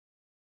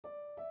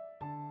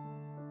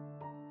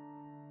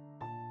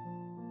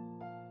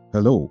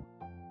Hello,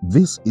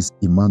 this is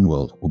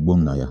Emmanuel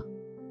Ogbonnaya.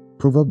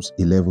 Proverbs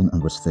 11 and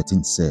verse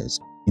 13 says,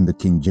 in the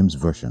King James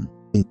Version,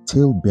 a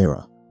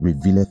talebearer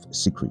revealeth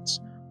secrets,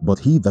 but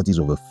he that is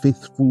of a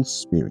faithful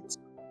spirit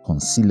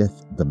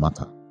concealeth the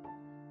matter.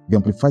 The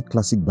Amplified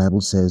Classic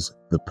Bible says,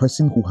 the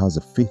person who has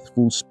a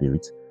faithful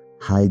spirit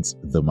hides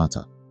the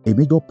matter. A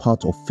major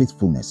part of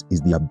faithfulness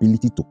is the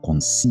ability to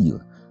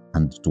conceal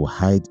and to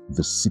hide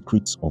the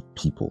secrets of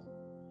people.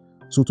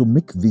 So to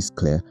make this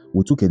clear,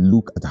 we took a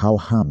look at how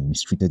Ham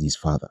mistreated his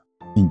father.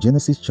 In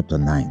Genesis chapter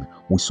 9,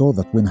 we saw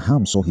that when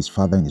Ham saw his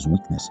father in his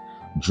weakness,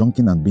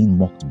 drunken and being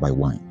mocked by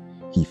wine,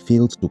 he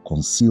failed to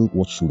conceal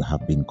what should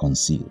have been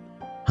concealed.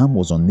 Ham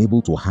was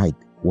unable to hide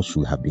what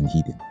should have been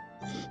hidden.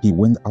 He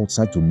went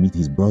outside to meet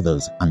his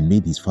brothers and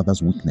made his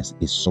father's weakness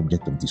a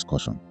subject of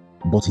discussion.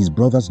 But his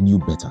brothers knew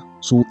better.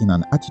 So in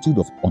an attitude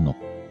of honor,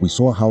 we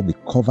saw how they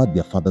covered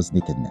their father's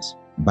nakedness.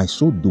 By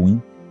so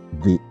doing,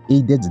 they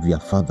aided their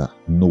father,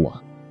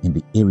 Noah, in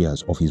the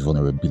areas of his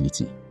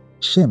vulnerability.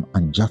 Shem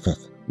and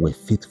Japheth were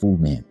faithful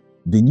men.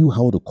 They knew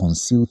how to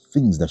conceal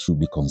things that should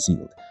be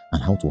concealed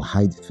and how to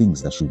hide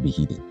things that should be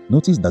hidden.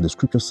 Notice that the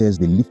scripture says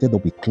they lifted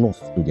up a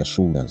cloth to their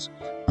shoulders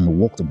and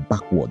walked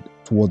backward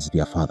towards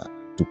their father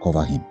to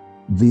cover him.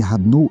 They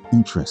had no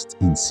interest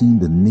in seeing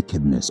the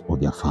nakedness of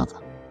their father,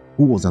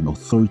 who was an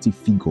authority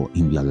figure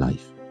in their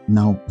life.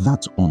 Now,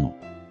 that's honor.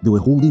 They were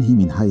holding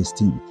him in high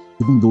esteem,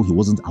 even though he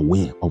wasn't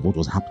aware of what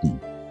was happening.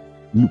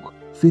 Look,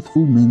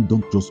 faithful men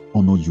don't just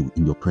honor you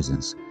in your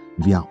presence.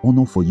 Their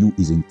honor for you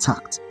is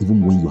intact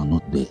even when you are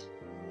not there.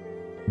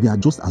 They are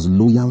just as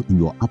loyal in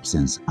your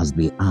absence as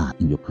they are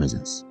in your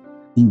presence.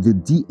 In the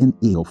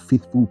DNA of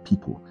faithful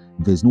people,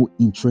 there's no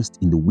interest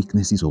in the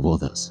weaknesses of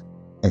others,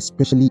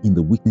 especially in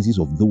the weaknesses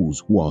of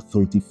those who are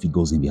authority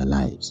figures in their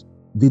lives.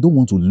 They don't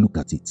want to look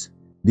at it.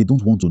 They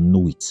don't want to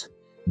know it.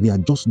 They are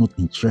just not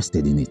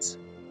interested in it.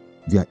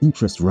 Their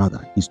interest,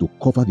 rather, is to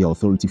cover their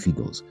authority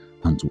figures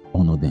and to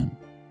honor them.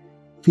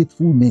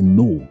 Faithful men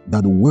know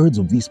that the words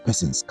of these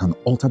persons can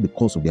alter the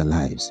course of their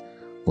lives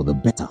for the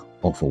better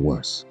or for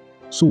worse.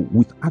 So,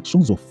 with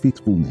actions of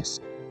faithfulness,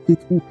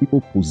 faithful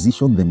people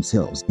position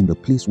themselves in the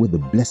place where the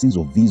blessings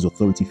of these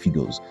authority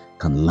figures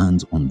can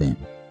land on them.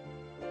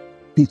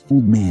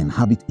 Faithful men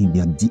have it in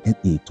their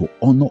DNA to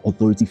honor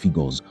authority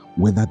figures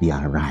whether they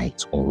are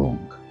right or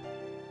wrong.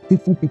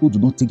 Faithful people do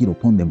not take it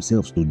upon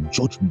themselves to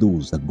judge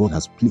those that God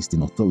has placed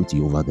in authority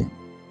over them.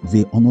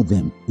 They honor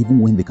them even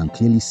when they can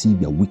clearly see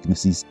their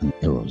weaknesses and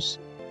errors.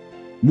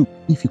 Look,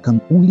 if you can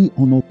only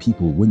honor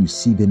people when you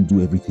see them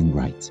do everything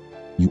right,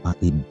 you are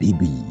a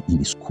baby in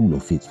the school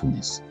of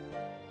faithfulness.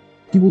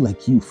 People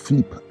like you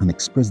flip and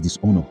express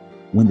dishonor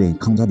when they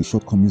encounter the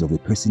shortcomings of a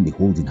person they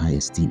hold in high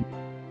esteem.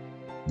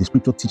 The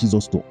scripture teaches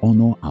us to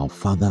honor our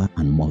father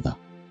and mother.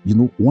 You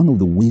know, one of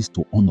the ways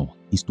to honor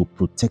is to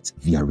protect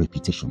their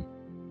reputation.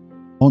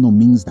 Honor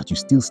means that you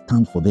still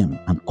stand for them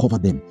and cover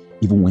them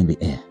even when they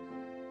err.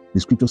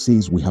 The scripture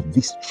says we have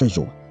this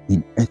treasure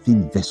in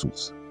earthen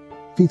vessels.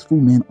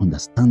 Faithful men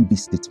understand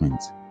this statement.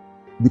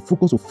 The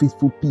focus of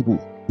faithful people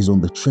is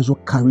on the treasure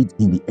carried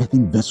in the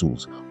earthen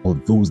vessels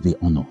of those they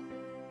honor.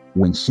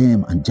 When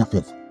Shem and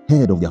Japheth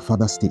heard of their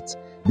father's state,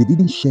 they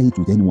didn't share it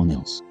with anyone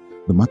else.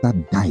 The matter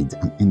died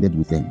and ended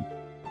with them.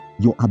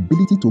 Your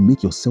ability to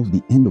make yourself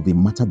the end of a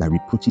matter that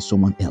reproaches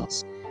someone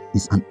else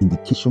is an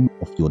indication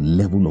of your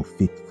level of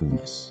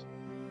faithfulness.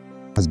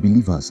 As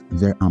believers,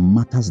 there are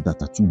matters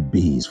that are too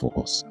base for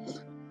us.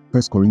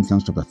 1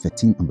 Corinthians chapter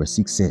 13 and verse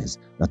 6 says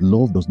that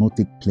love does not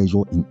take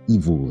pleasure in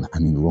evil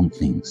and in wrong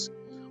things.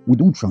 We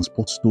don't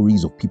transport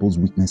stories of people's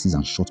weaknesses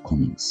and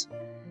shortcomings.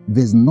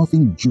 There's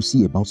nothing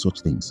juicy about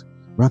such things.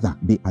 Rather,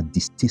 they are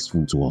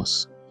distasteful to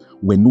us.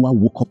 When Noah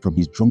woke up from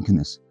his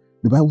drunkenness,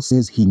 the Bible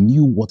says he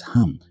knew what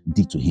Ham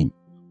did to him.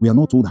 We are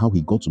not told how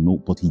he got to know,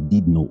 but he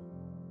did know.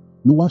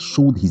 Noah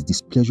showed his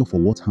displeasure for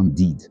what Ham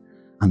did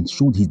and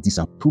showed his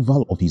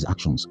disapproval of his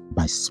actions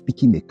by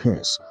speaking a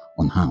curse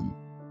on Ham.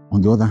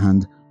 On the other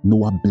hand,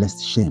 Noah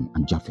blessed Shem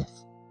and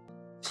Japheth.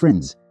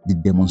 Friends, the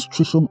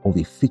demonstration of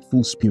a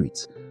faithful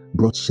spirit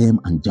brought Shem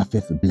and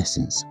Japheth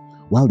blessings,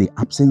 while the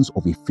absence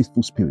of a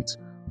faithful spirit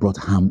brought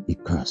Ham a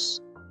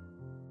curse.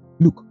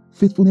 Look,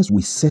 faithfulness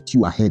will set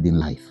you ahead in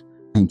life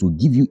and to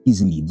give you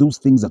easily those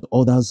things that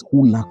others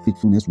who lack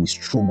faithfulness will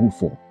struggle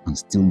for and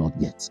still not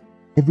get.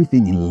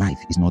 Everything in life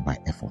is not by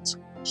effort.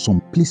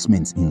 Some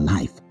placements in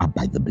life are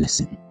by the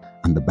blessing.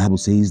 And the Bible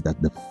says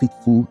that the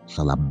faithful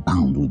shall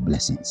abound with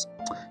blessings.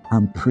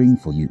 I'm praying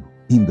for you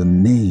in the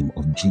name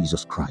of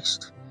Jesus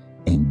Christ.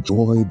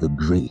 Enjoy the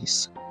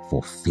grace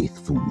for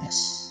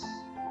faithfulness.